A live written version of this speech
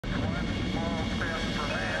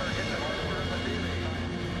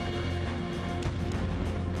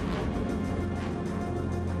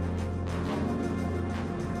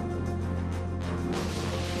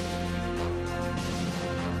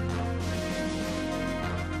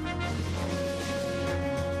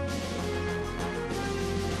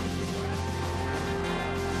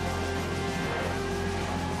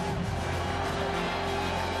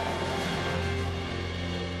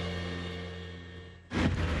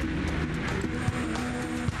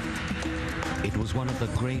was one of the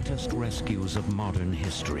greatest rescues of modern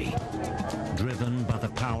history. Driven by the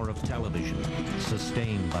power of television,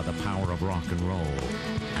 sustained by the power of rock and roll,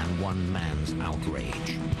 and one man's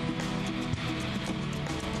outrage.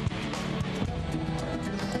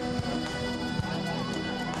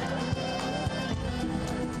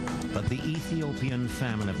 But the Ethiopian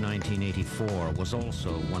famine of 1984 was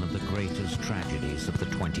also one of the greatest tragedies of the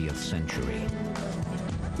 20th century.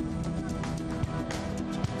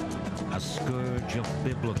 A scourge of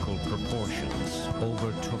biblical proportions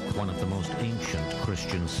overtook one of the most ancient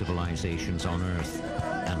Christian civilizations on earth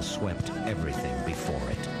and swept everything before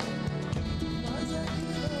it.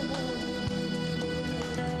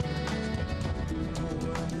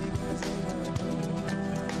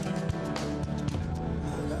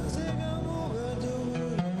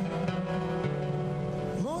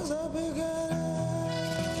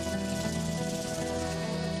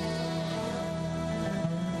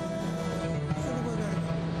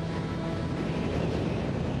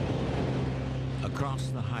 Across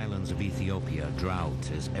the highlands of Ethiopia,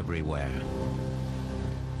 drought is everywhere.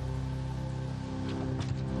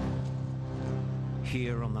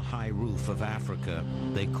 Here on the high roof of Africa,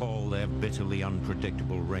 they call their bitterly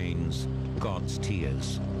unpredictable rains God's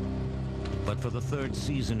tears. But for the third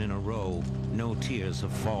season in a row, no tears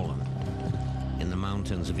have fallen. In the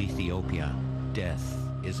mountains of Ethiopia, death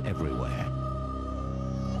is everywhere.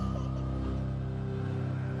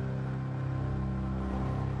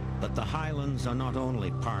 But the highlands are not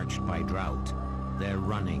only parched by drought, they're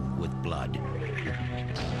running with blood.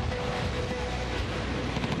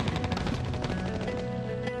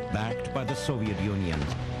 Backed by the Soviet Union,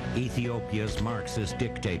 Ethiopia's Marxist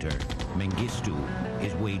dictator, Mengistu,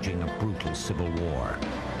 is waging a brutal civil war.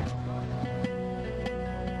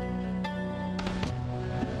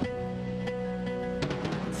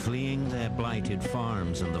 Fleeing their blighted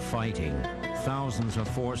farms and the fighting, thousands are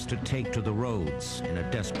forced to take to the roads in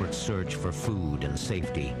a desperate search for food and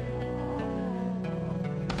safety.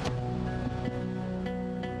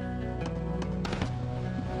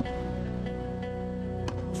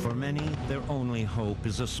 For many, their only hope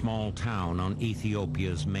is a small town on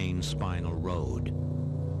Ethiopia's main spinal road.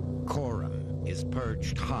 Koram is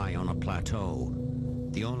perched high on a plateau.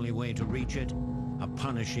 The only way to reach it, a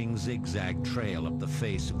punishing zigzag trail up the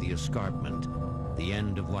face of the escarpment, the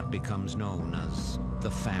end of what becomes known as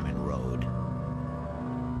the famine road.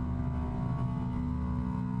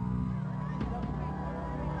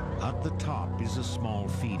 At the top is a small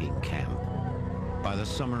feeding camp. By the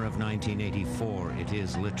summer of 1984, it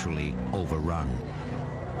is literally overrun.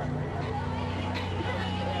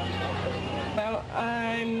 Well,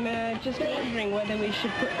 I'm just wondering whether we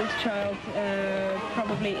should put this child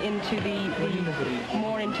probably into the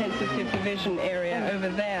more intensive supervision area over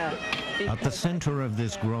there. At the center of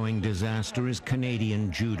this growing disaster is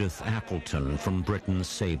Canadian Judith Appleton from Britain's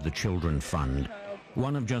Save the Children Fund,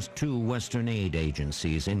 one of just 2 Western aid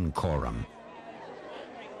agencies in Koram.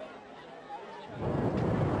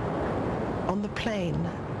 On the plain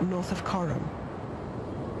north of Koram,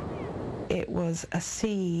 it was a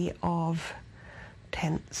sea of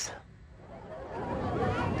tents,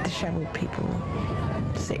 disheveled people,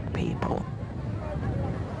 sick people.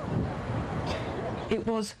 It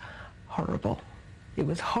was horrible. It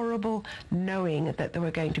was horrible knowing that there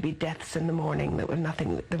were going to be deaths in the morning. There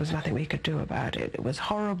was nothing we could do about it. It was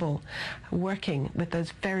horrible working with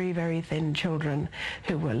those very, very thin children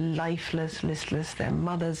who were lifeless, listless, their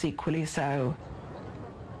mothers equally so.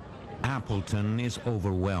 Appleton is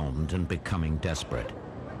overwhelmed and becoming desperate.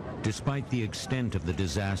 Despite the extent of the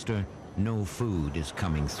disaster, no food is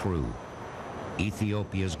coming through.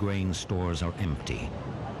 Ethiopia's grain stores are empty.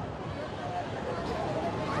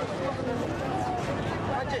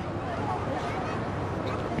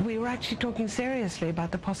 We were actually talking seriously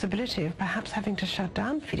about the possibility of perhaps having to shut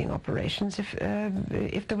down feeding operations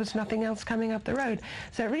if there was nothing else coming up the road.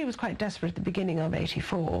 So it really was quite desperate at the beginning of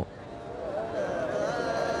 '84.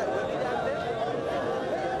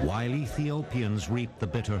 While Ethiopians reap the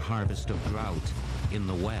bitter harvest of drought, in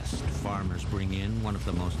the West, farmers bring in one of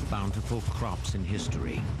the most bountiful crops in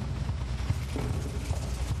history.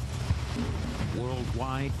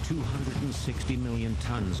 Worldwide, 260 million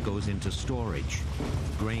tons goes into storage,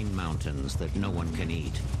 grain mountains that no one can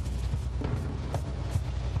eat.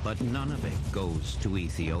 But none of it goes to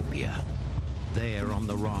Ethiopia. They're on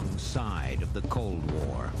the wrong side of the Cold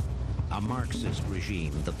War, a Marxist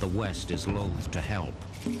regime that the West is loath to help.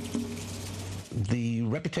 the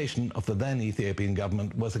reputation of the then Ethiopian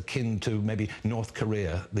government was akin to maybe North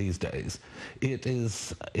Korea these days. It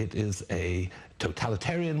is a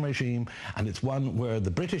totalitarian regime, and it's one where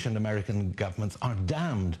the British and American governments are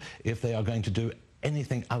damned if they are going to do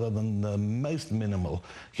anything other than the most minimal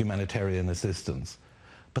humanitarian assistance.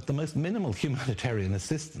 But the most minimal humanitarian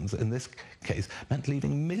assistance in this case meant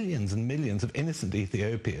leaving millions and millions of innocent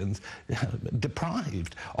Ethiopians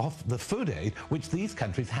deprived of the food aid which these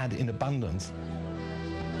countries had in abundance.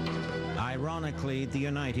 Ironically, the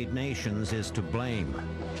United Nations is to blame.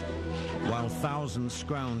 While thousands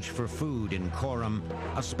scrounge for food in Koram,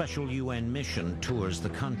 a special UN mission tours the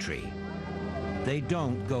country. They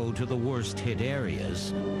don't go to the worst-hit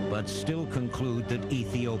areas, but still conclude that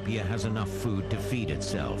Ethiopia has enough food to feed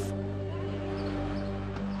itself.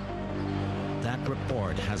 That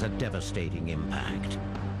report has a devastating impact.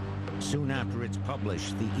 Soon after it's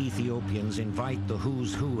published, the Ethiopians invite the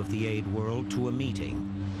who's who of the aid world to a meeting.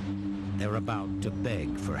 They're about to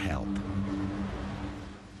beg for help.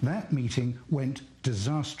 That meeting went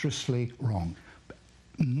disastrously wrong.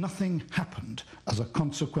 Nothing happened as a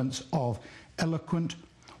consequence of eloquent,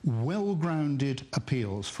 well-grounded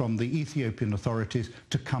appeals from the Ethiopian authorities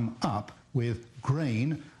to come up with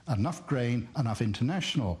enough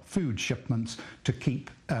international food shipments to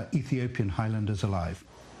keep Ethiopian highlanders alive.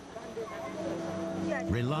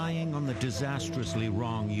 Relying on the disastrously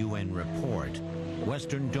wrong UN report,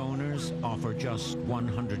 Western donors offer just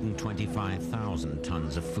 125,000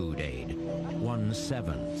 tons of food aid,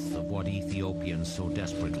 1/7 of what Ethiopians so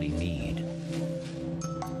desperately need.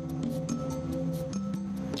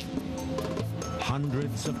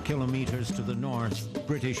 Hundreds of kilometers to the north,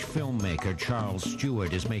 British filmmaker Charles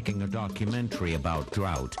Stewart is making a documentary about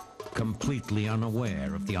drought, completely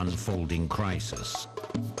unaware of the unfolding crisis.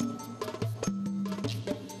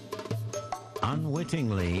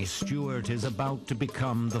 Unwittingly, Stewart is about to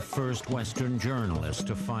become the first Western journalist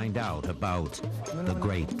to find out about the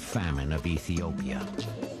great famine of Ethiopia.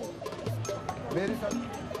 There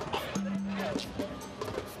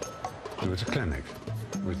was a clinic.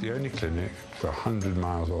 It was the only clinic for 100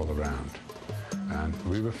 miles all around. And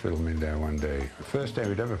we were filming there one day. The first day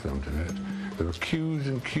we'd ever filmed in it. There were queues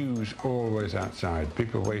and queues always outside.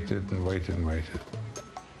 People waited and waited and waited.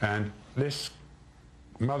 And this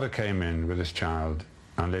mother came in with this child,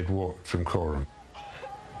 and they'd walked from Koram.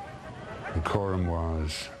 And Koram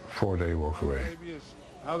was a 4-day walk away.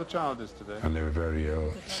 How the child is today? And they were very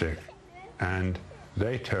ill, sick. And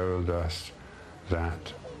they told us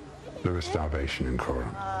that there was starvation in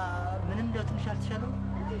Koram.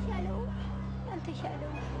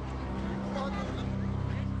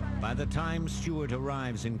 By the time Stewart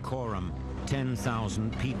arrives in Koram,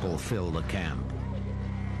 10,000 people fill the camp.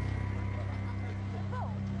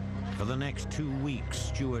 For the next 2 weeks,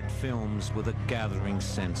 Stewart films with a gathering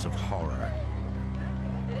sense of horror.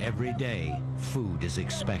 Every day, food is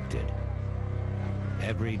expected.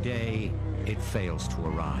 Every day, it fails to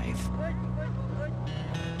arrive.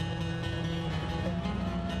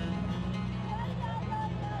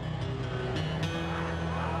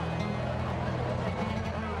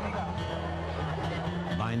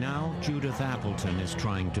 By now, Judith Appleton is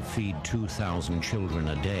trying to feed 2,000 children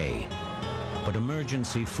a day. But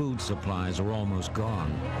emergency food supplies are almost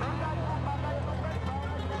gone.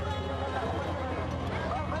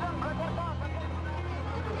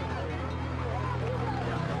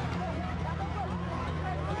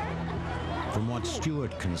 From what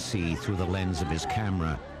Stewart can see through the lens of his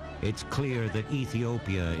camera, it's clear that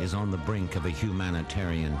Ethiopia is on the brink of a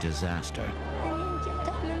humanitarian disaster.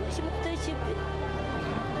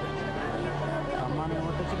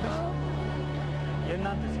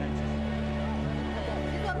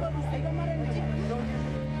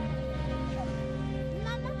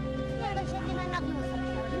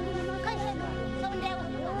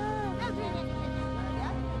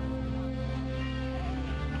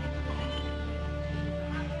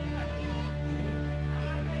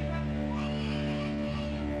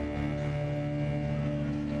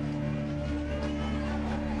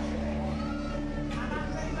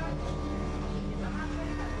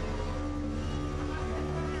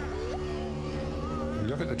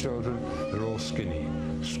 Look at the children, they're all skinny,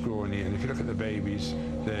 scrawny, and if you look at the babies,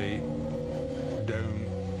 they don't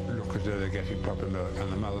look as though they're getting proper milk,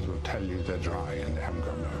 and the mothers will tell you they're dry and they haven't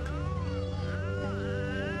got milk.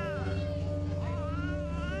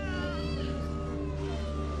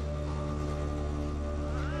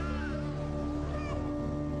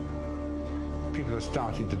 People are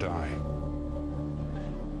starting to die.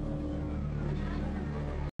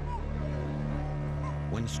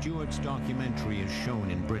 When Stewart's documentary is shown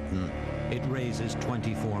in Britain, it raises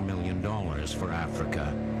 $24 million for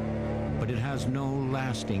Africa. But it has no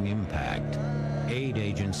lasting impact. Aid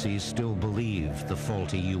agencies still believe the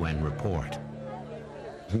faulty UN report.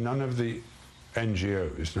 None of the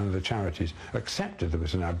NGOs, none of the charities accepted there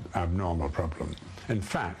was an abnormal problem. In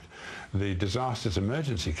fact, the Disasters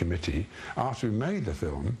Emergency Committee, after we made the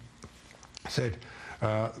film, said,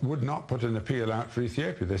 would not put an appeal out for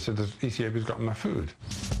Ethiopia. They said that Ethiopia's got enough food.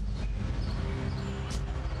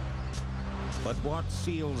 But what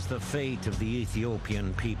seals the fate of the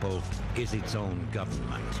Ethiopian people is its own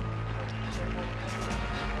government.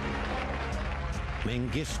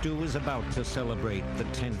 Mengistu is about to celebrate the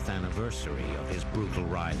 10th anniversary of his brutal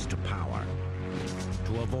rise to power.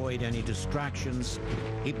 To avoid any distractions,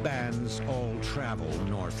 he bans all travel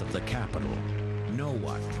north of the capital. No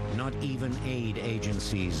one, not even aid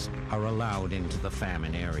agencies, are allowed into the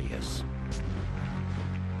famine areas.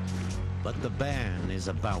 But the ban is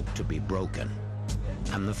about to be broken,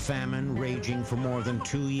 and the famine, raging for more than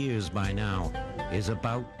 2 years by now, is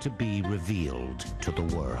about to be revealed to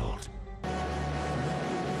the world.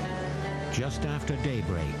 Just after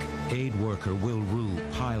daybreak, aid worker Will Rue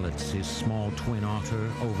pilots his small twin otter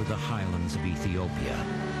over the highlands of Ethiopia.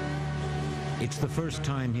 It's the first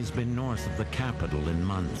time he's been north of the capital in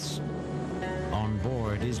months. On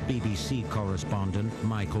board is BBC correspondent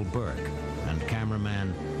Michael Burke and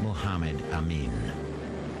cameraman Mohammed Amin.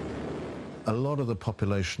 A lot of the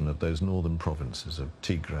population of those northern provinces of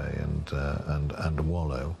Tigray and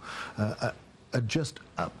Wollo are just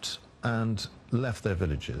upped and left their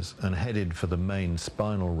villages and headed for the main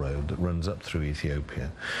spinal road that runs up through Ethiopia,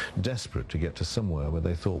 desperate to get to somewhere where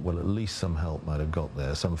they thought, well, at least some help might have got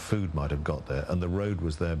there, some food might have got there, and the road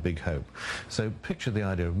was their big hope. So picture the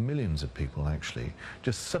idea of millions of people actually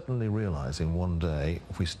just suddenly realizing one day,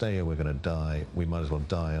 if we stay here, we're going to die, we might as well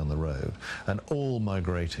die on the road, and all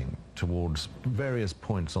migrating towards various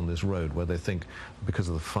points on this road where they think, because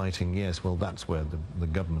of the fighting, yes, well, that's where the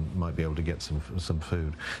government might be able to get some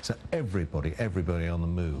food. So everybody on the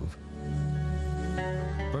move.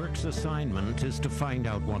 Burke's assignment is to find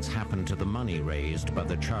out what's happened to the money raised by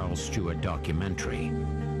the Charles Stewart documentary.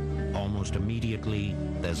 Almost immediately,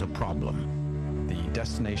 there's a problem. The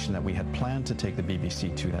destination that we had planned to take the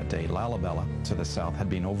BBC to that day, Lalibela, to the south, had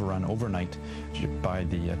been overrun overnight by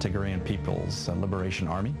the Tigrayan People's Liberation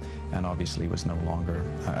Army, and obviously was no longer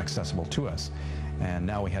accessible to us. And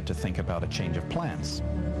now we had to think about a change of plans.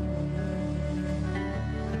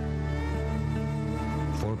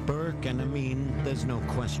 For Burke and Amin, there's no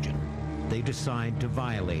question. They decide to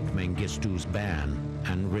violate Mengistu's ban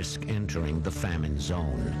and risk entering the famine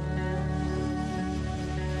zone.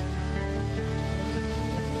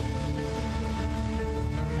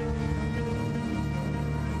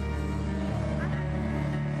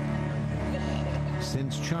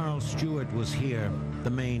 Since Charles Stewart was here,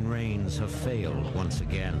 the main rains have failed once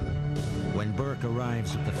again. When Burke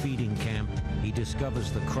arrives at the feeding camp, he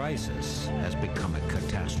discovers the crisis has become a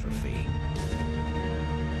catastrophe.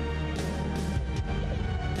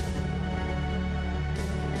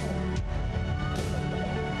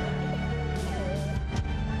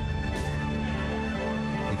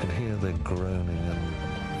 You can hear the groaning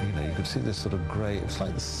and you can see this sort of grey, it's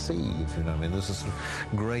like the sea, if you know what I mean. There's a sort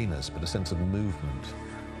of greyness, but a sense of movement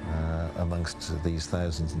amongst these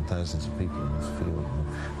thousands and thousands of people in this field,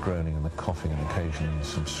 and groaning and the coughing and occasionally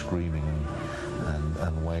some screaming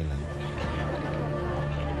and wailing.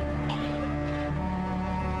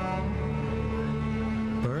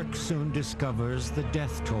 Burke soon discovers the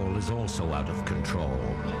death toll is also out of control.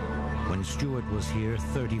 When Stewart was here,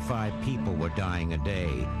 35 people were dying a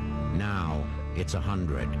day. Now it's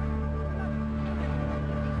 100.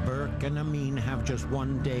 Burke and Amin have just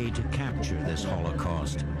one day to capture this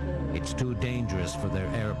Holocaust. It's too dangerous for their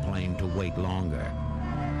airplane to wait longer.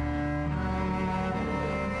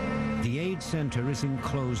 The aid center is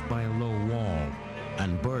enclosed by a low wall,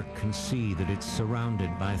 and Burke can see that it's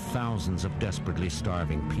surrounded by thousands of desperately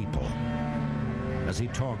starving people. As he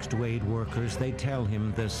talks to aid workers, they tell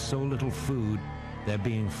him there's so little food, they're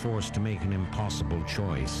being forced to make an impossible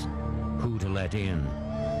choice: who to let in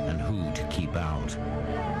and who to keep out.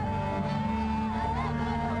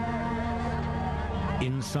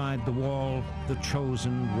 Inside the wall, the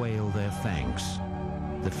chosen wail their thanks.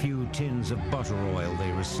 The few tins of butter oil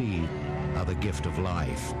they receive are the gift of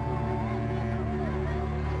life.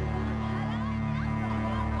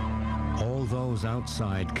 All those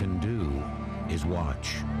outside can do is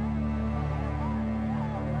watch.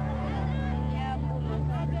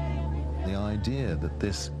 The idea that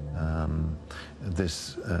this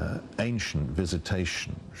this ancient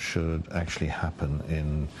visitation should actually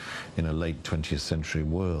happen in a late 20th century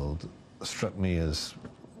world struck me as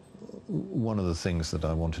one of the things that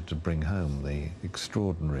I wanted to bring home, the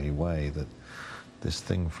extraordinary way that this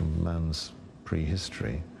thing from man's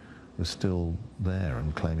prehistory was still there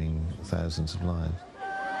and claiming thousands of lives.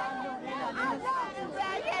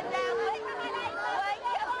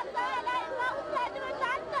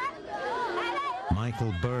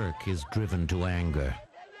 Michael Burke is driven to anger,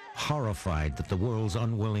 horrified that the world's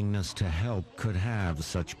unwillingness to help could have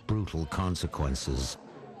such brutal consequences.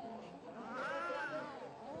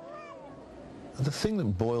 The thing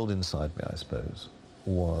that boiled inside me, I suppose,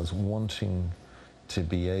 was wanting to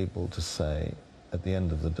be able to say at the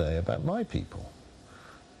end of the day about my people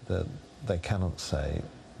that they cannot say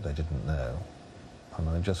they didn't know. And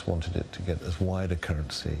I just wanted it to get as wide a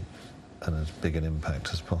currency and as big an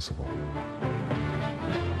impact as possible.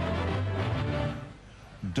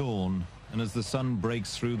 Dawn, and as the sun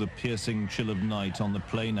breaks through the piercing chill of night on the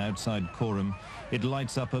plain outside Coram, it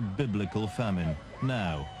lights up a biblical famine,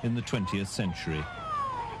 now in the 20th century.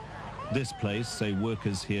 This place, say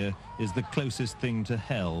workers here, is the closest thing to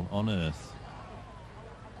hell on earth.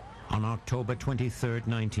 On October 23,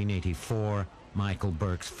 1984, Michael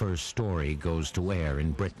Burke's first story goes to air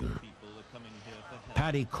in Britain.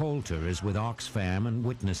 Paddy Coulter is with Oxfam and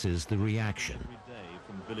witnesses the reaction.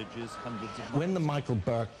 When the Michael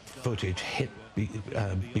Burke footage hit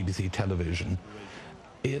BBC television,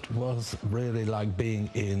 it was really like being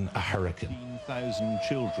in a hurricane. 15,000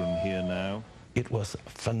 children here now. It was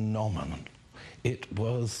phenomenal. It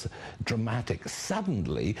was dramatic.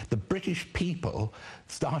 Suddenly, the British people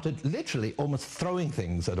started literally almost throwing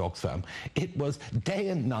things at Oxfam. It was day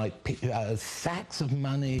and night, sacks of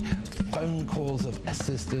money, phone calls of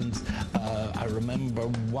assistance. I remember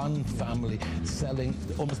one family selling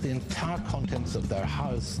almost the entire contents of their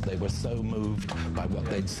house. They were so moved by what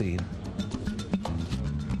they'd seen.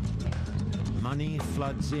 Money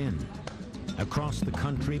floods in. Across the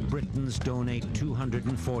country, Britons donate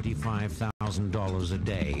 $245,000 a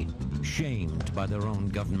day, shamed by their own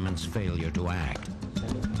government's failure to act.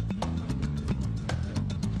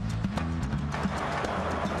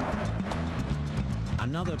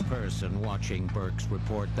 Another person watching Burke's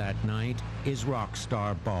report that night is rock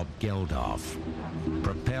star Bob Geldof.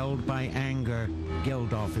 Propelled by anger,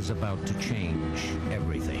 Geldof is about to change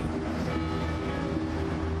everything.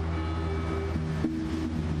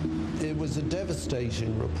 It was a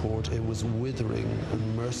devastating report. It was withering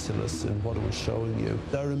and merciless in what it was showing you.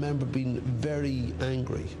 I remember being very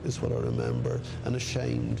angry, is what I remember, and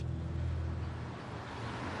ashamed.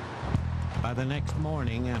 By the next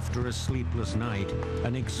morning, after a sleepless night,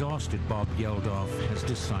 an exhausted Bob Geldof has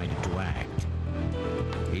decided to act.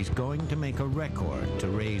 He's going to make a record to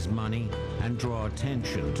raise money and draw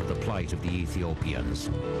attention to the plight of the Ethiopians.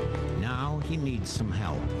 Now he needs some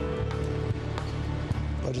help.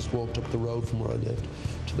 I just walked up the road from where I lived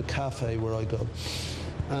to the cafe where I go.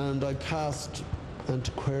 And I passed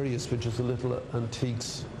Antiquarius, which is a little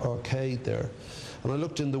antiques arcade there. And I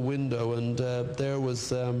looked in the window, and there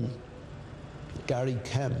was Gary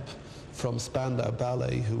Kemp from Spandau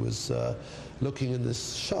Ballet, who was looking in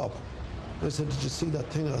this shop. I said, "Did you see that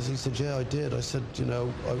thing?" He said, "Yeah, I did." I said, "You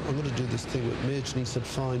know, I'm going to do this thing with Midge." And he said,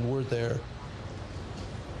 "Fine, we're there."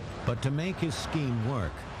 But to make his scheme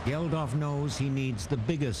work, Geldof knows he needs the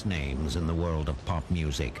biggest names in the world of pop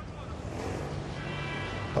music.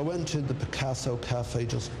 I went to the Picasso Cafe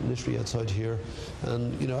just literally outside here,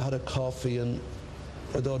 and, you know, I had a coffee, and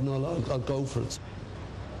I thought, no, I'll go for it.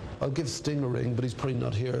 I'll give Sting a ring, but he's probably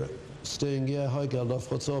not here. Sting, yeah, hi Geldof,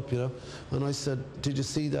 what's up, you know? And I said, "Did you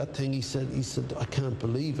see that thing?" He said, "I can't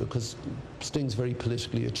believe it," because Sting's very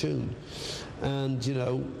politically attuned. And, you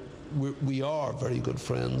know, we are very good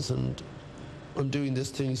friends, and I'm doing this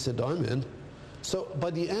thing. He said, "I'm in." So by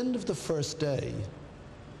the end of the first day,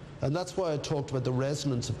 and that's why I talked about the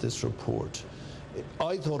resonance of this report,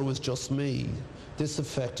 I thought it was just me. This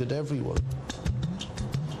affected everyone.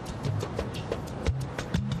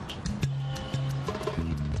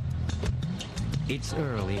 It's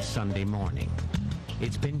early Sunday morning.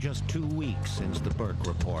 It's been just 2 weeks since the Burke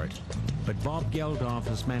report, but Bob Geldof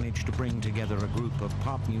has managed to bring together a group of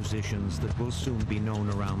pop musicians that will soon be known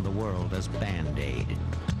around the world as Band Aid.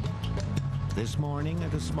 This morning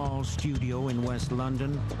at a small studio in West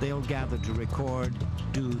London, they'll gather to record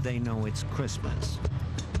Do They Know It's Christmas?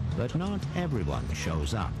 But not everyone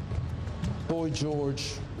shows up. Boy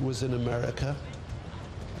George was in America,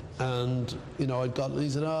 And, you know, he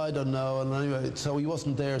said, oh, I don't know. And anyway, so he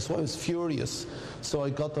wasn't there. So I was furious. So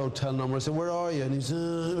I got the hotel number. I said, where are you? And he said,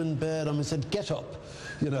 I'm in bed. And I said, get up,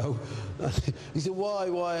 you know. And he said,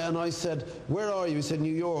 why? And I said, where are you? He said,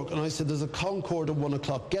 New York. And I said, there's a Concorde at 1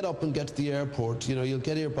 o'clock. Get up and get to the airport. You know, you'll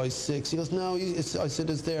get here by 6. He goes, no. I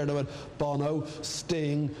said, it's there. And I went, Bono,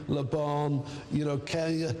 Sting, Le Bon, you know,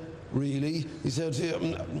 Kenya. Really? He said,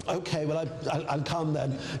 okay, well, I'll come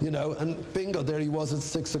then, you know, and bingo, there he was at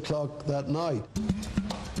 6 o'clock that night.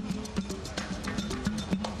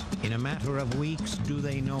 In a matter of weeks, Do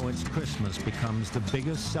They Know It's Christmas becomes the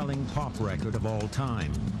biggest selling pop record of all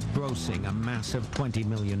time, grossing a massive $20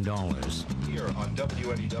 million. Here on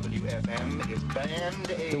WNEW-FM is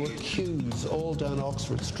Band Aid. There were queues all down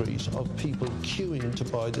Oxford Street of people queuing to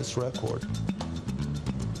buy this record.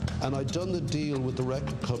 And I'd done the deal with the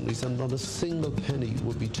record companies, and not a single penny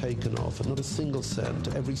would be taken off, and not a single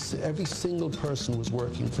cent. Every single person was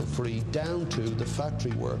working for free, down to the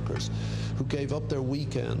factory workers who gave up their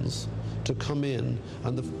weekends to come in,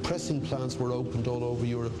 and the pressing plants were opened all over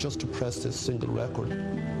Europe just to press this single record.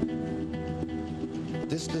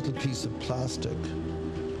 This little piece of plastic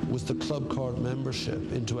was the club card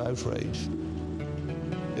membership into Outrage.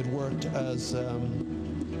 It worked as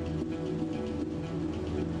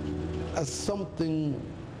something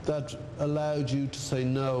that allowed you to say,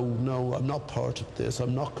 no, I'm not part of this.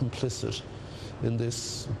 I'm not complicit in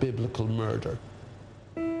this biblical murder.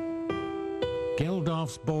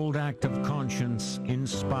 Geldof's bold act of conscience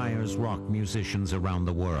inspires rock musicians around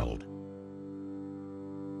the world.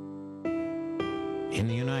 In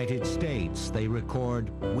the United States, they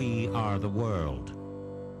record We Are the World.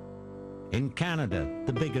 In Canada,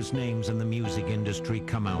 the biggest names in the music industry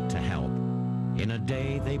come out to help. In a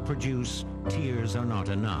day, they produce Tears Are Not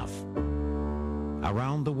Enough.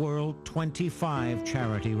 Around the world, 25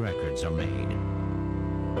 charity records are made.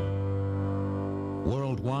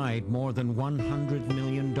 Worldwide, more than $100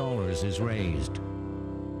 million is raised.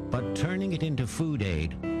 But turning it into food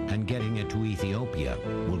aid and getting it to Ethiopia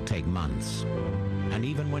will take months. And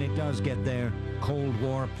even when it does get there, Cold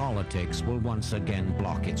War politics will once again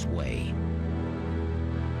block its way.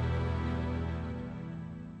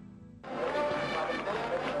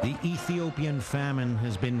 The Ethiopian famine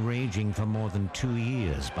has been raging for more than 2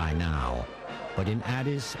 years by now. But in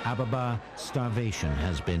Addis Ababa, starvation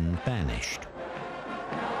has been banished.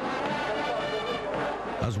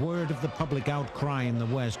 As word of the public outcry in the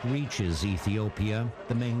West reaches Ethiopia,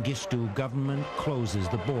 the Mengistu government closes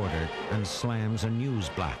the border and slams a news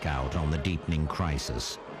blackout on the deepening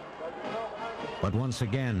crisis. But once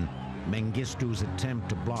again, Mengistu's attempt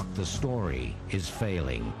to block the story is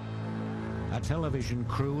failing. A television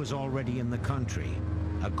crew is already in the country,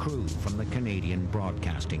 a crew from the Canadian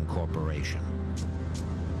Broadcasting Corporation.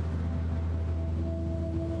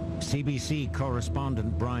 CBC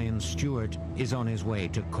correspondent Brian Stewart is on his way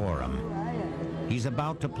to Coram. He's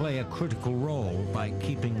about to play a critical role by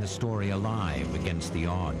keeping the story alive against the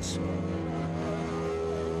odds.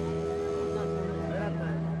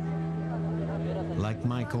 Like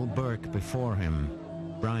Michael Burke before him,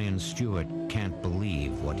 Brian Stewart can't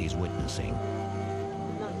believe what he's witnessing.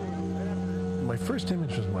 My first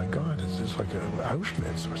image was, my God, it's like an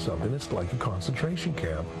Auschwitz or something. It's like a concentration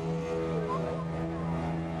camp.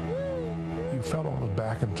 You felt almost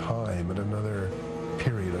back in time at another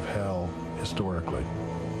period of hell historically.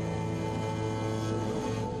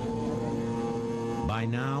 By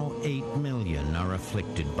now, 8 million are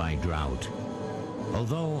afflicted by drought.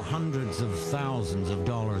 Although hundreds of thousands of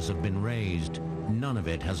dollars have been raised, none of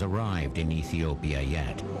it has arrived in Ethiopia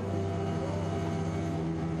yet.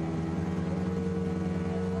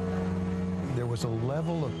 There was a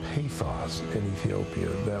level of pathos in Ethiopia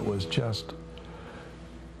that was just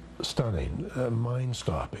stunning,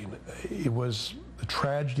 mind-stopping. It was the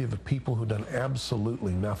tragedy of a people who'd done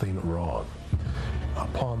absolutely nothing wrong,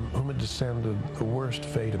 upon whom it descended the worst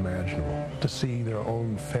fate imaginable, to see their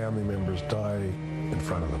own family members die in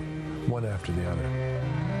front of them, one after the other.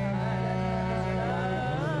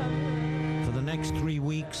 For the next 3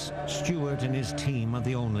 weeks, Stewart and his team are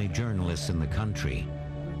the only journalists in the country,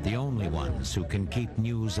 the only ones who can keep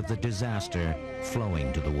news of the disaster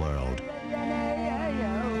flowing to the world.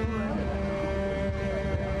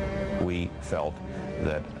 We felt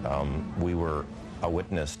that we were a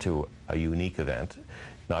witness to a unique event,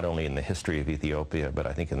 not only in the history of Ethiopia, but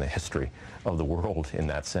I think in the history of the world in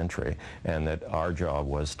that century, and that our job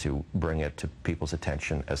was to bring it to people's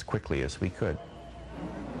attention as quickly as we could.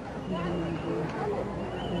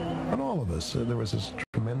 On all of us, there was this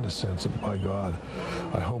tremendous sense of, my God,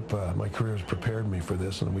 I hope my career has prepared me for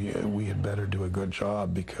this, and we had better do a good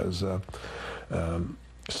job, because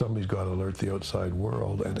somebody's got to alert the outside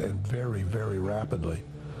world, and very, very rapidly.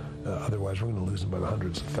 Otherwise, we're going to lose them by the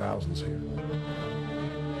hundreds of thousands here.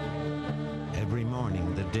 Every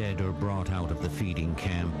morning, the dead are brought out of the feeding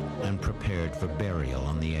camp and prepared for burial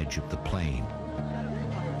on the edge of the plain.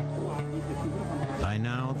 By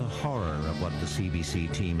now, the horror of what the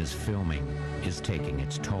CBC team is filming is taking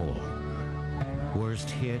its toll.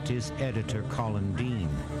 Worst hit is editor Colin Dean,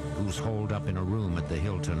 who's holed up in a room at the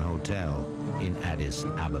Hilton Hotel in Addis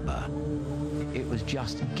Ababa. It was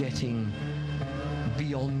just getting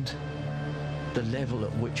beyond the level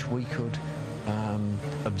at which we could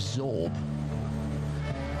absorb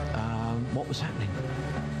what was happening.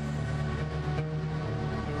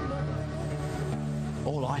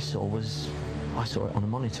 All I saw it on a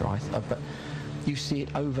monitor, but you see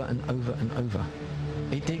it over and over and over.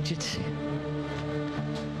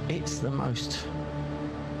 It's the most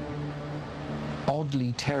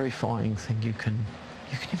oddly terrifying thing you can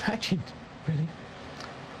imagine, really.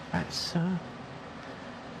 That's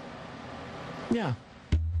yeah.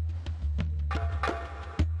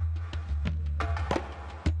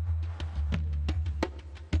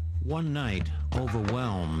 One night,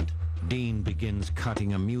 overwhelmed, Dean begins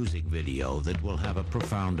cutting a music video that will have a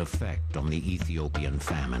profound effect on the Ethiopian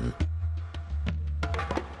famine.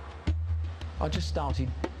 I just started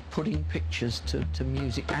putting pictures to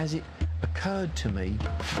music as it occurred to me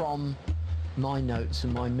from my notes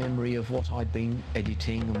and my memory of what I'd been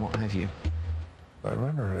editing and what have you. I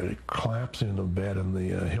remember collapsing in a bed in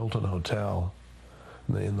the Hilton Hotel,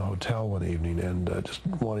 in the hotel one evening, and just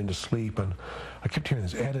wanting to sleep, and I kept hearing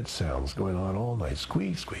these edit sounds going on all night.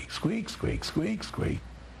 Squeak, squeak, squeak, squeak, squeak, squeak.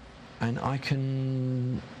 And I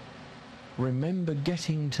can remember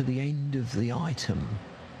getting to the end of the item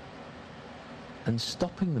and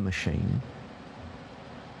stopping the machine,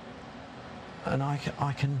 and I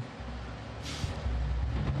can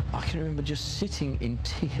remember just sitting in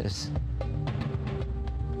tears.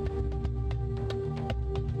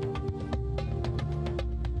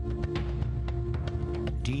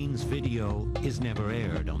 Dean's video is never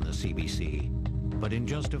aired on the CBC, but in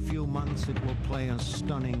just a few months it will play a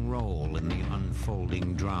stunning role in the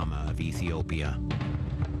unfolding drama of Ethiopia.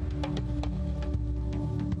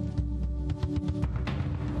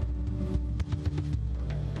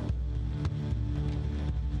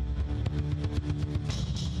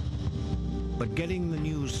 But getting the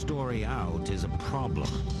news story out is a problem.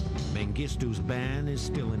 Mengistu's ban is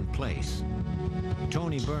still in place.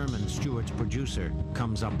 Tony Berman, Stewart's producer,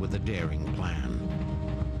 comes up with a daring plan.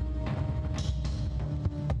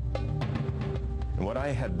 And what I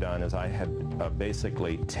had done is I had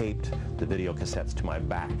basically taped the video cassettes to my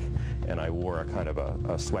back, and I wore a kind of a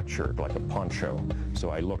sweatshirt, like a poncho, so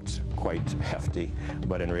I looked quite hefty.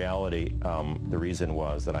 But in reality, the reason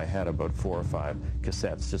was that I had about 4 or 5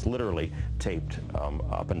 cassettes just literally taped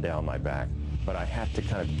up and down my back. But I had to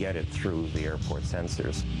kind of get it through the airport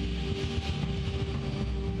sensors.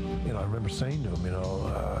 You know, I remember saying to him,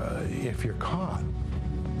 if you're caught,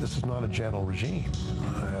 this is not a gentle regime.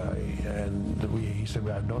 He said,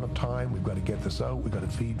 we don't have time, we've got to get this out, we've got to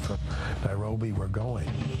feed from Nairobi, we're going.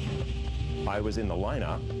 I was in the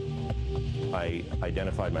lineup. I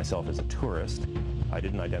identified myself as a tourist. I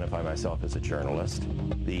didn't identify myself as a journalist.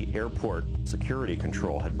 The airport security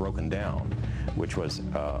control had broken down, which was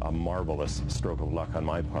a marvelous stroke of luck on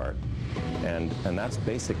my part. And that's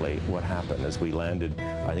basically what happened as we landed.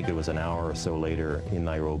 I think it was an hour or so later in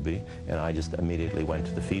Nairobi, and I just immediately went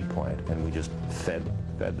to the feed point, and we just fed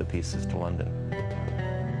the pieces to London.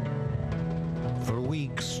 For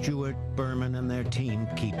weeks, Stewart, Berman, and their team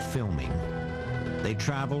keep filming. They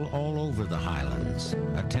travel all over the highlands,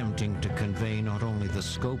 attempting to convey not only the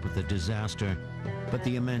scope of the disaster, but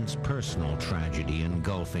the immense personal tragedy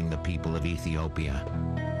engulfing the people of Ethiopia.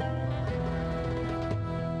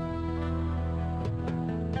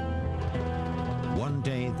 One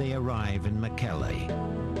day they arrive in Mekelle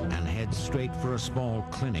and head straight for a small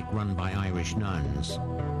clinic run by Irish nuns.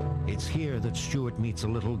 It's here that Stewart meets a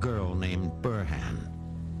little girl named Burhan.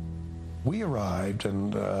 We arrived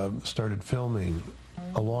and started filming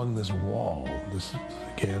along this wall, this,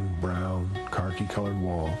 again, brown, khaki-colored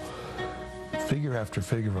wall. Figure after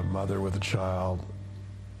figure of a mother with a child,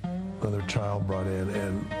 another child brought in,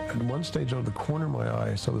 and at one stage out of the corner of my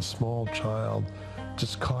eye, I saw this small child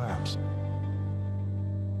just collapse.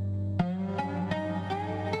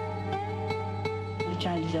 The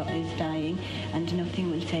child is dying, and nothing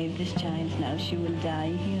will save this child now. She will die.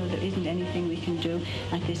 You know, there isn't anything we can do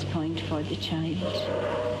at this point for the child.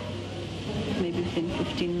 Maybe within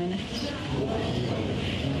 15 minutes.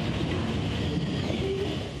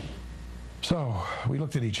 So we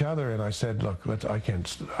looked at each other, and I said, look, I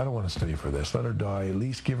don't want to stay for this. Let her die. At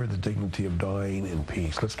least give her the dignity of dying in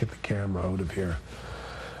peace. Let's get the camera out of here.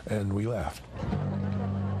 And we left.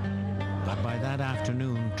 But by that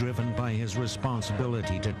afternoon, driven by his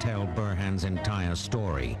responsibility to tell Burhan's entire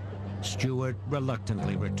story, Stewart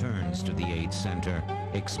reluctantly returns to the AIDS Center,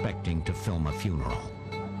 expecting to film a funeral.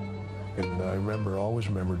 And I always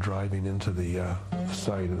remember driving into the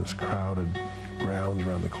site of this crowded grounds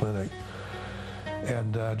around the clinic,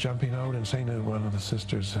 and jumping out and saying to one of the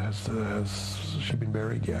sisters, has she been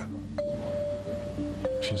buried yet?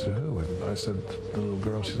 She said, who? And I said, the little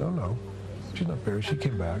girl. She said, oh no, she's not buried, she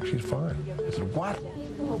came back, she's fine. I said, what?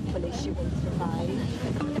 Hopefully she will survive.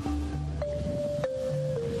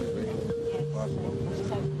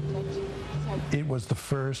 It was the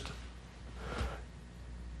first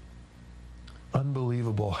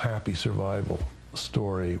unbelievable happy survival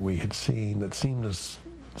story we had seen that seemed to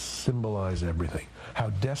symbolize everything. How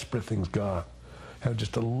desperate things got, how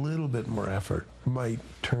just a little bit more effort might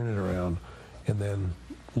turn it around, and then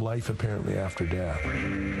life apparently after death.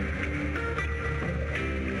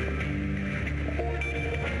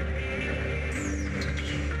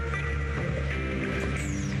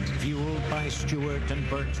 Fueled by Stewart and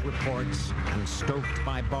Burt's reports and stoked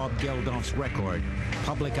by Bob Geldof's record,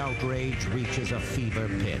 public outrage reaches a fever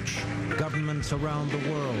pitch. Governments around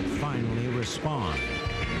the world finally respond,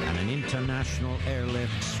 and an international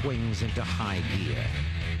airlift swings into high gear.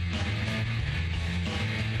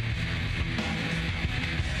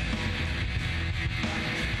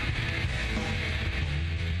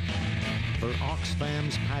 For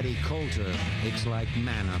Oxfam's Paddy Coulter, it's like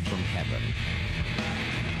manna from heaven.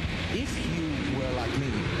 If you were like me,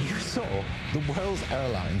 you saw the world's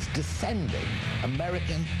airlines descending.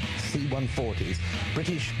 American C-140s,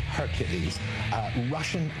 British Hercules,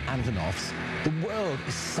 Russian Antonovs. The world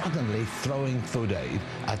is suddenly throwing food aid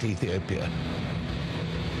at Ethiopia.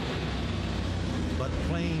 But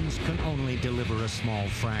planes can only deliver a small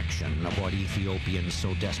fraction of what Ethiopians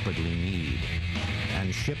so desperately need.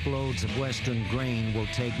 And shiploads of Western grain will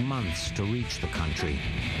take months to reach the country.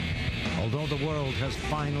 Although the world has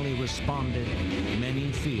finally responded,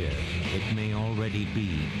 many fear it may already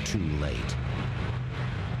be too late.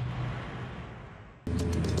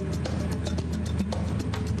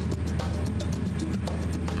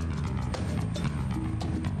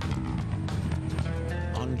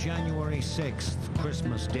 On January 6th,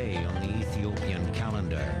 Christmas Day on the Ethiopian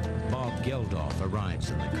calendar, Bob Geldof arrives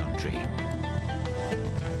in the country.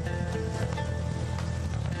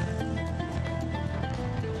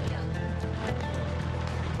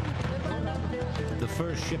 The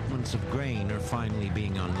first shipments of grain are finally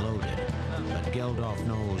being unloaded, but Geldof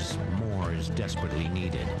knows more is desperately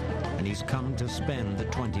needed, and he's come to spend the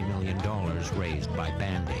 $20 million raised by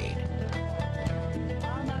Band-Aid.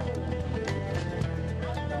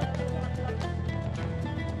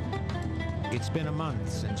 It's been a month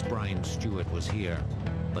since Brian Stewart was here,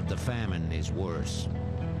 but the famine is worse.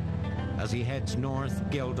 As he heads north,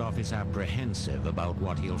 Geldof is apprehensive about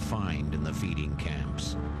what he'll find in the feeding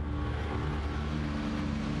camps.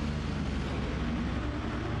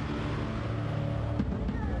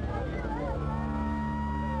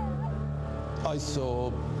 I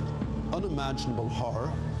saw unimaginable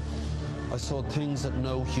horror. I saw things that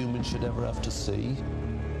no human should ever have to see.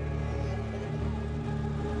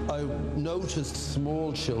 I noticed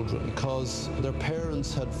small children because their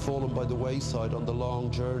parents had fallen by the wayside on the long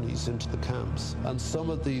journeys into the camps. And some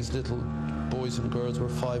of these little boys and girls were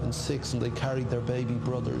 5 and 6, and they carried their baby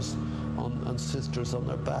brothers and sisters on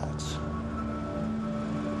their backs.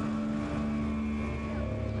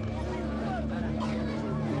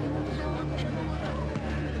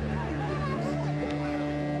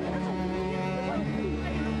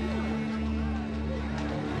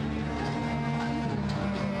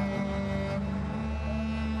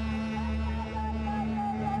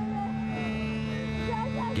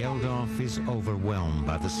 Geldof is overwhelmed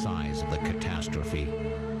by the size of the catastrophe,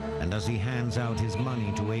 and as he hands out his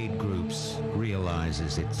money to aid groups,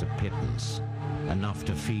 realizes it's a pittance, enough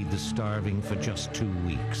to feed the starving for just 2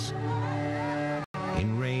 weeks.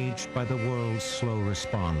 Enraged by the world's slow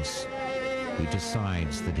response, he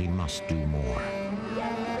decides that he must do more.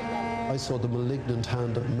 I saw the malignant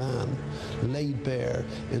hand of man laid bare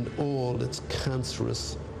in all its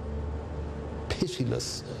cancerous,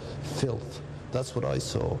 pitiless filth. That's what I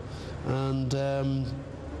saw. And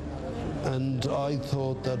I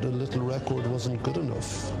thought that a little record wasn't good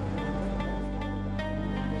enough.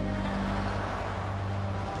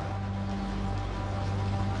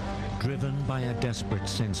 Driven by a desperate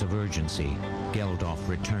sense of urgency, Geldof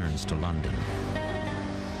returns to London.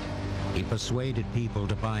 He persuaded people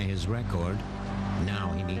to buy his record.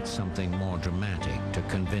 Now he needs something more dramatic to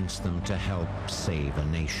convince them to help save a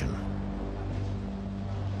nation.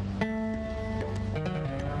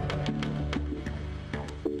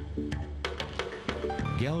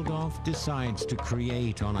 Geldof decides to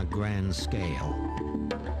create on a grand scale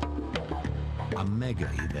a mega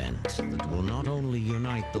event that will not only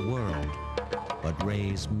unite the world, but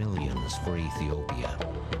raise millions for Ethiopia.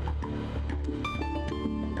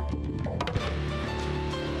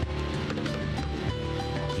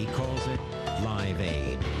 He calls it Live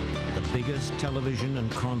Aid, the biggest television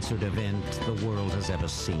and concert event the world has ever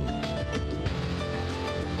seen.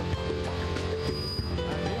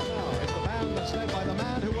 That's led by the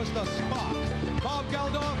man who was the spark, Bob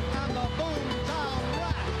Geldof and the Boomtown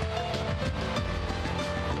Rat.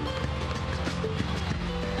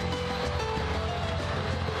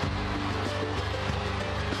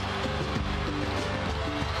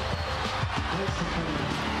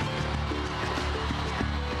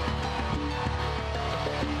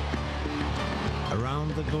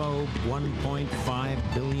 Around the globe,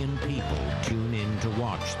 1.5 billion people tune in to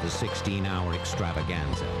watch the 16-hour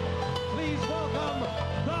extravaganza. Please welcome the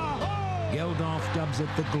Who! Geldof dubs it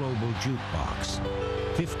the Global Jukebox.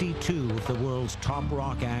 52 of the world's top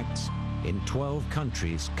rock acts in 12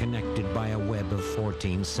 countries connected by a web of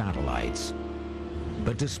 14 satellites.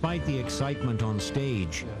 But despite the excitement on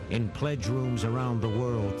stage, in pledge rooms around the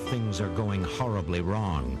world, things are going horribly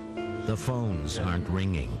wrong. The phones aren't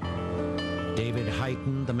ringing. David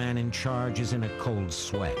Heighton, the man in charge, is in a cold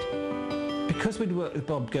sweat. Because we'd worked with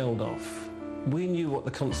Bob Geldof, we knew what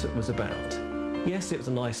the concert was about. Yes, it was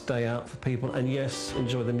a nice day out for people, and yes,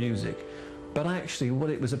 enjoy the music. But actually, what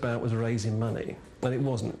it was about was raising money, and it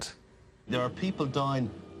wasn't. There are people dying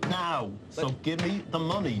now, so give me the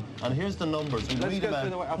money. And here's the numbers. We Let's read go about. through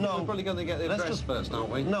the way. I think we're probably going to get the address first, aren't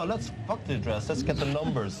we? No, let's fuck the address. Let's get the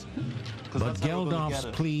numbers. But Geldof's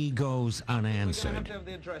plea goes unanswered.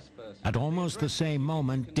 At almost the same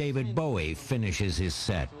moment, David Bowie finishes his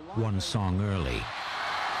set, one song early.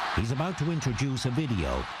 He's about to introduce a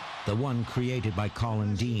video, the one created by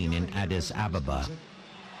Colin Dean in Addis Ababa.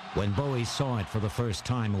 When Bowie saw it for the first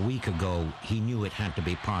time a week ago, he knew it had to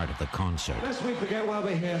be part of the concert. Lest we forget while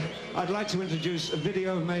we're here, I'd like to introduce a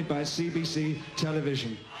video made by CBC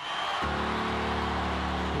Television.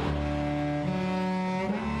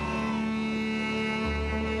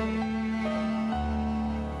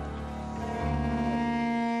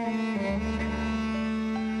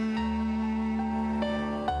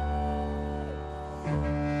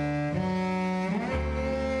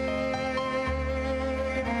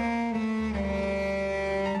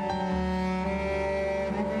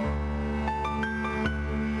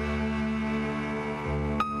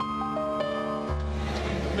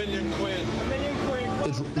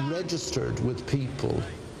 Registered with people,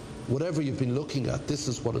 whatever you've been looking at, this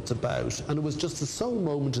is what it's about. And it was just the sole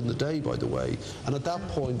moment in the day, by the way, and at that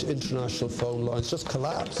point international phone lines just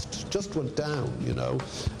collapsed, just went down, you know,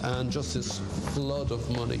 and just this flood of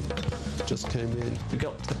money just came in. We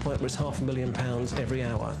got to the point where it's £500,000 every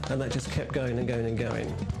hour, and that just kept going and going and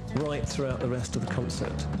going, right throughout the rest of the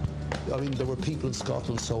concert. I mean, there were people in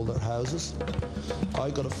Scotland sold their houses. I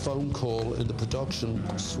got a phone call in the production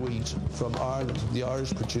suite from Ireland, the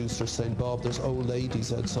Irish producer, saying, Bob, there's old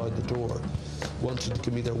ladies outside the door wanting to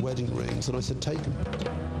give me their wedding rings. And I said, take them.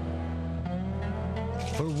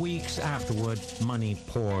 For weeks afterward, money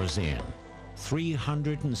pours in.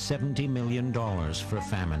 $370 million for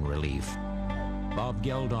famine relief. Bob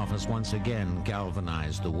Geldof has once again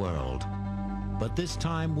galvanized the world. But this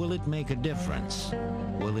time, will it make a difference?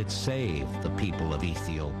 Will it save the people of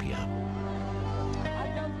Ethiopia?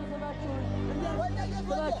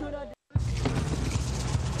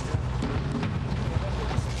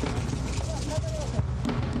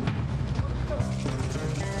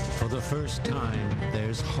 For the first time,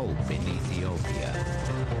 there's hope in Ethiopia.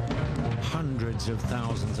 Hundreds of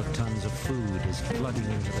thousands of tons of food is flooding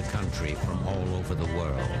into the country from all over the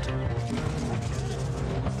world.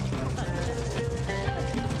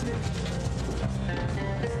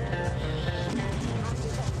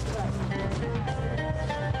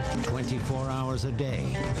 24 hours a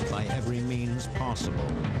day, by every means possible,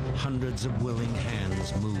 hundreds of willing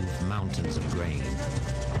hands move mountains of grain.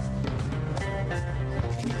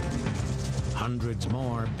 Hundreds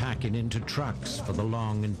more pack it into trucks for the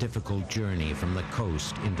long and difficult journey from the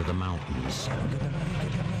coast into the mountains.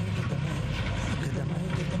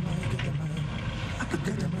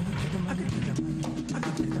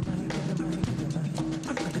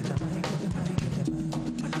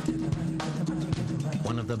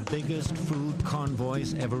 One of the biggest food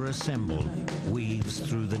convoys ever assembled, weaves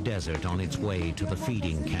through the desert on its way to the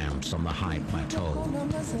feeding camps on the high plateau.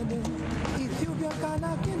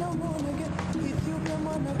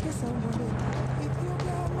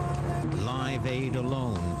 Live Aid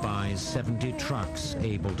alone buys 70 trucks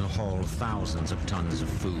able to haul thousands of tons of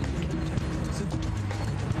food.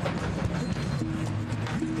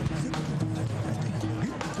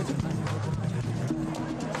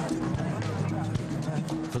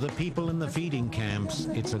 For the people in the feeding camps,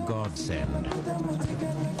 it's a godsend.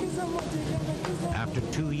 After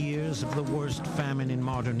 2 years of the worst famine in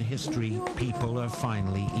modern history, people are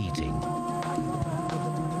finally eating.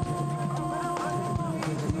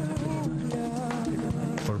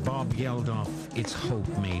 For Bob Geldof, it's hope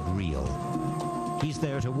made real. He's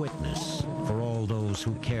there to witness, for all those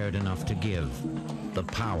who cared enough to give, the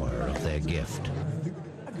power of their gift.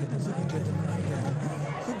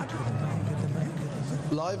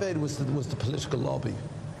 Live Aid was the political lobby.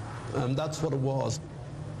 That's what it was.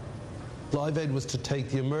 Live Aid was to take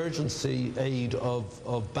the emergency aid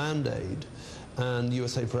of Band-Aid and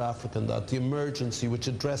USA for Africa, and that the emergency which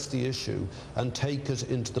addressed the issue, and take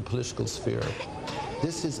it into the political sphere.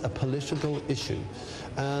 This is a political issue,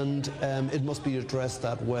 and it must be addressed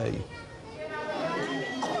that way.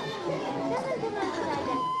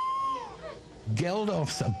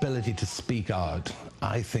 Geldof's ability to speak out,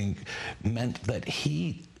 I think, meant that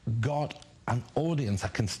he got an audience, a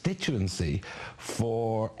constituency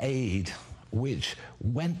for aid, which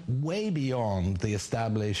went way beyond the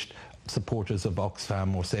established supporters of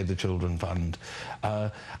Oxfam or Save the Children Fund.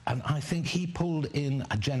 And I think he pulled in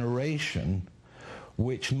a generation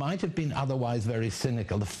which might have been otherwise very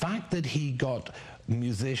cynical. The fact that he got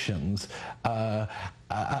musicians,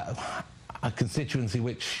 a constituency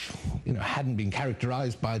which, you know, hadn't been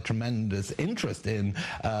characterized by tremendous interest in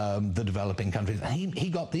the developing countries. And he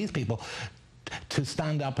got these people to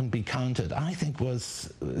stand up and be counted, I think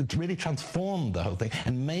it really transformed the whole thing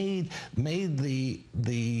and made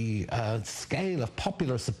the scale of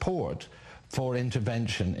popular support for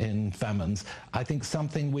intervention in famines, I think,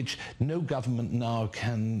 something which no government now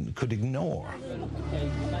could ignore.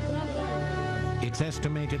 It's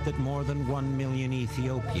estimated that more than 1 million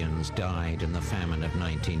Ethiopians died in the famine of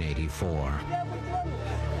 1984.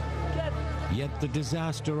 Yet the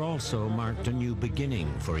disaster also marked a new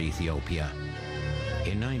beginning for Ethiopia.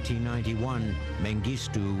 In 1991,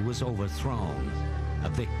 Mengistu was overthrown, a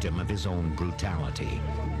victim of his own brutality.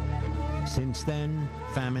 Since then,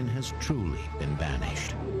 famine has truly been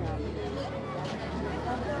banished.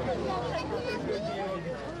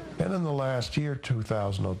 And in the last year,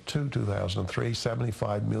 2002, 2003,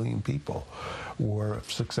 75 million people were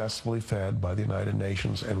successfully fed by the United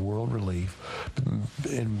Nations and World Relief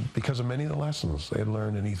because of many of the lessons they had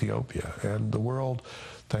learned in Ethiopia. And the world,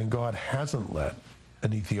 thank God, hasn't let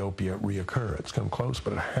an Ethiopia reoccur. It's come close,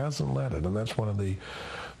 but it hasn't let it. And that's one of the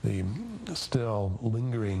still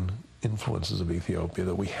lingering influences of Ethiopia,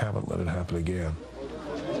 that we haven't let it happen again.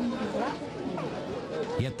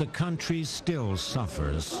 Yet the country still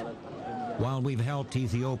suffers. While we've helped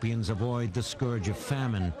Ethiopians avoid the scourge of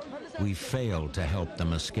famine, we've failed to help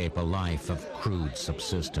them escape a life of crude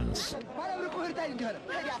subsistence.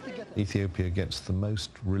 Ethiopia gets the most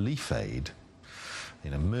relief aid,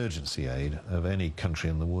 in emergency aid, of any country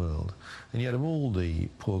in the world. And yet of all the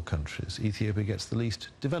poor countries, Ethiopia gets the least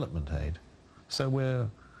development aid. So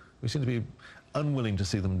we seem to be unwilling to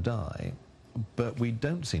see them die, but we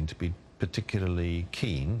don't seem to be particularly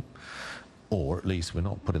keen, or at least we're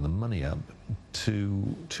not putting the money up,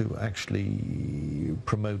 to actually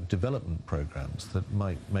promote development programs that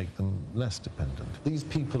might make them less dependent. These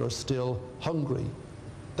people are still hungry.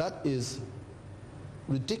 That is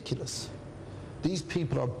ridiculous. These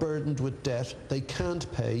people are burdened with debt. They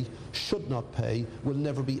can't pay, should not pay, will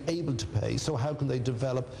never be able to pay. So how can they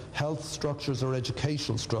develop health structures or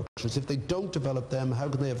educational structures? If they don't develop them, how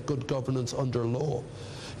can they have good governance under law?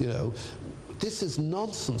 You know, this is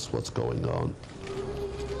nonsense what's going on.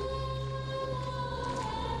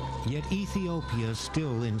 Yet Ethiopia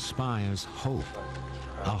still inspires hope,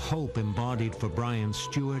 a hope embodied for Brian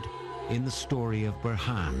Stewart in the story of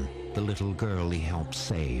Burhan, the little girl he helped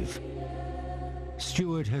save.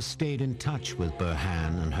 Stewart has stayed in touch with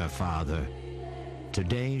Burhan and her father.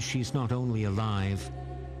 Today, she's not only alive,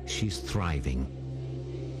 she's thriving.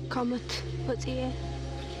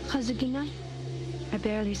 I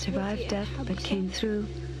barely survived death, but came through.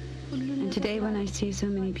 And today, when I see so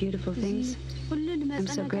many beautiful things, I'm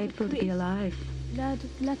so grateful to be alive.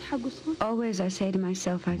 Always I say to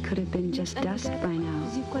myself I could have been just dust by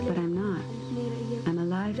now, but I'm not. I'm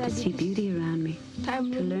alive to see beauty around me, to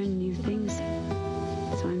learn new things.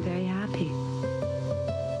 so I'm very happy.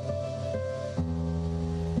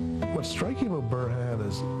 What's striking about Burhan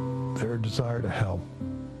is their desire to help.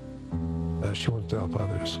 She wants to help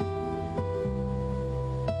others.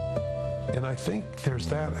 And I think there's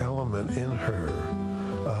that element in her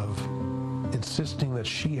of insisting that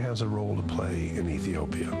she has a role to play in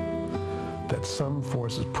Ethiopia, that some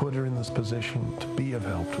forces put her in this position to be of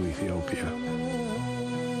help to Ethiopia.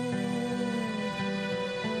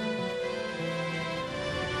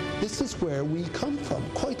 This is where we come from,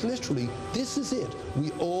 quite literally. This is it.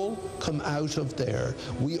 We all come out of there.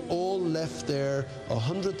 We all left there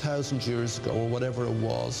 100,000 years ago, or whatever it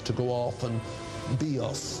was, to go off and be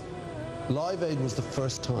us. Live Aid was the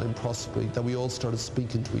first time, possibly, that we all started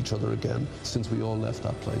speaking to each other again since we all left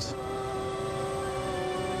that place.